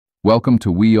Welcome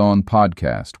to WION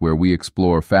Podcast, where we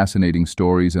explore fascinating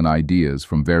stories and ideas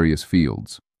from various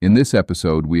fields. In this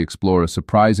episode, we explore a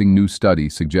surprising new study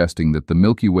suggesting that the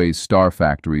Milky Way's star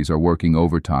factories are working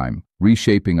overtime,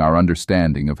 reshaping our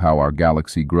understanding of how our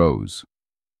galaxy grows.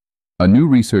 A new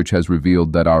research has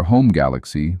revealed that our home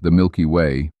galaxy, the Milky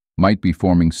Way, might be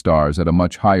forming stars at a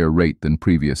much higher rate than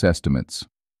previous estimates.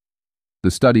 The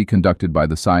study conducted by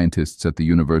the scientists at the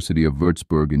University of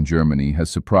Würzburg in Germany has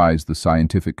surprised the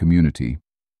scientific community.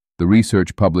 The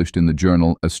research published in the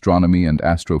journal Astronomy and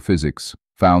Astrophysics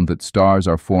found that stars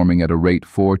are forming at a rate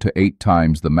 4 to 8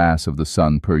 times the mass of the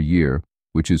Sun per year,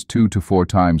 which is 2 to 4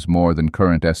 times more than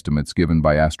current estimates given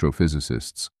by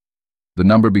astrophysicists. The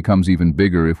number becomes even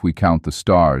bigger if we count the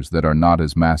stars that are not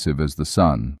as massive as the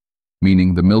Sun,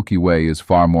 meaning the Milky Way is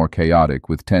far more chaotic,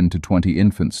 with 10 to 20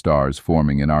 infant stars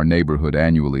forming in our neighborhood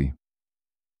annually.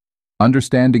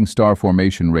 Understanding star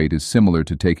formation rate is similar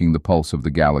to taking the pulse of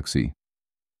the galaxy.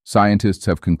 Scientists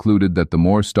have concluded that the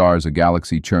more stars a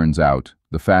galaxy churns out,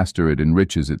 the faster it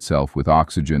enriches itself with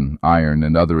oxygen, iron,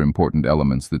 and other important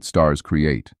elements that stars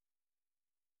create.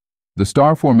 The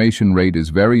star formation rate is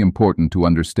very important to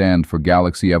understand for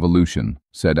galaxy evolution,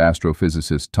 said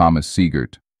astrophysicist Thomas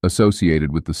Siegert,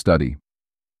 associated with the study.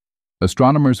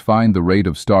 Astronomers find the rate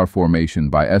of star formation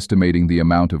by estimating the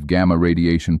amount of gamma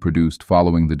radiation produced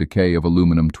following the decay of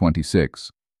aluminum-26.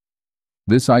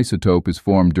 This isotope is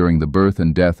formed during the birth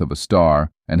and death of a star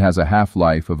and has a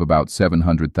half-life of about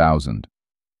 700,000.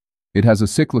 It has a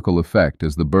cyclical effect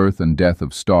as the birth and death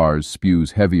of stars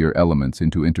spews heavier elements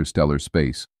into interstellar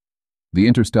space. The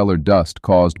interstellar dust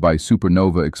caused by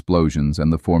supernova explosions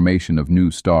and the formation of new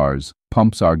stars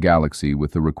pumps our galaxy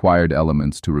with the required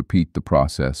elements to repeat the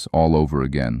process all over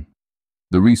again.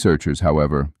 The researchers,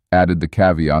 however, added the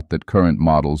caveat that current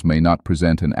models may not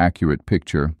present an accurate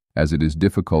picture as it is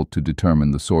difficult to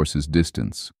determine the source's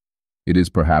distance. It is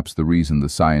perhaps the reason the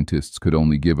scientists could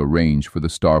only give a range for the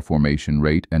star formation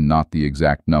rate and not the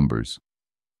exact numbers.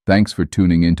 Thanks for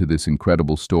tuning into this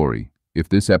incredible story. If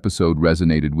this episode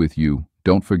resonated with you,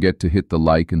 don't forget to hit the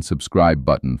like and subscribe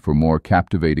button for more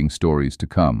captivating stories to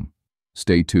come.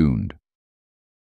 Stay tuned.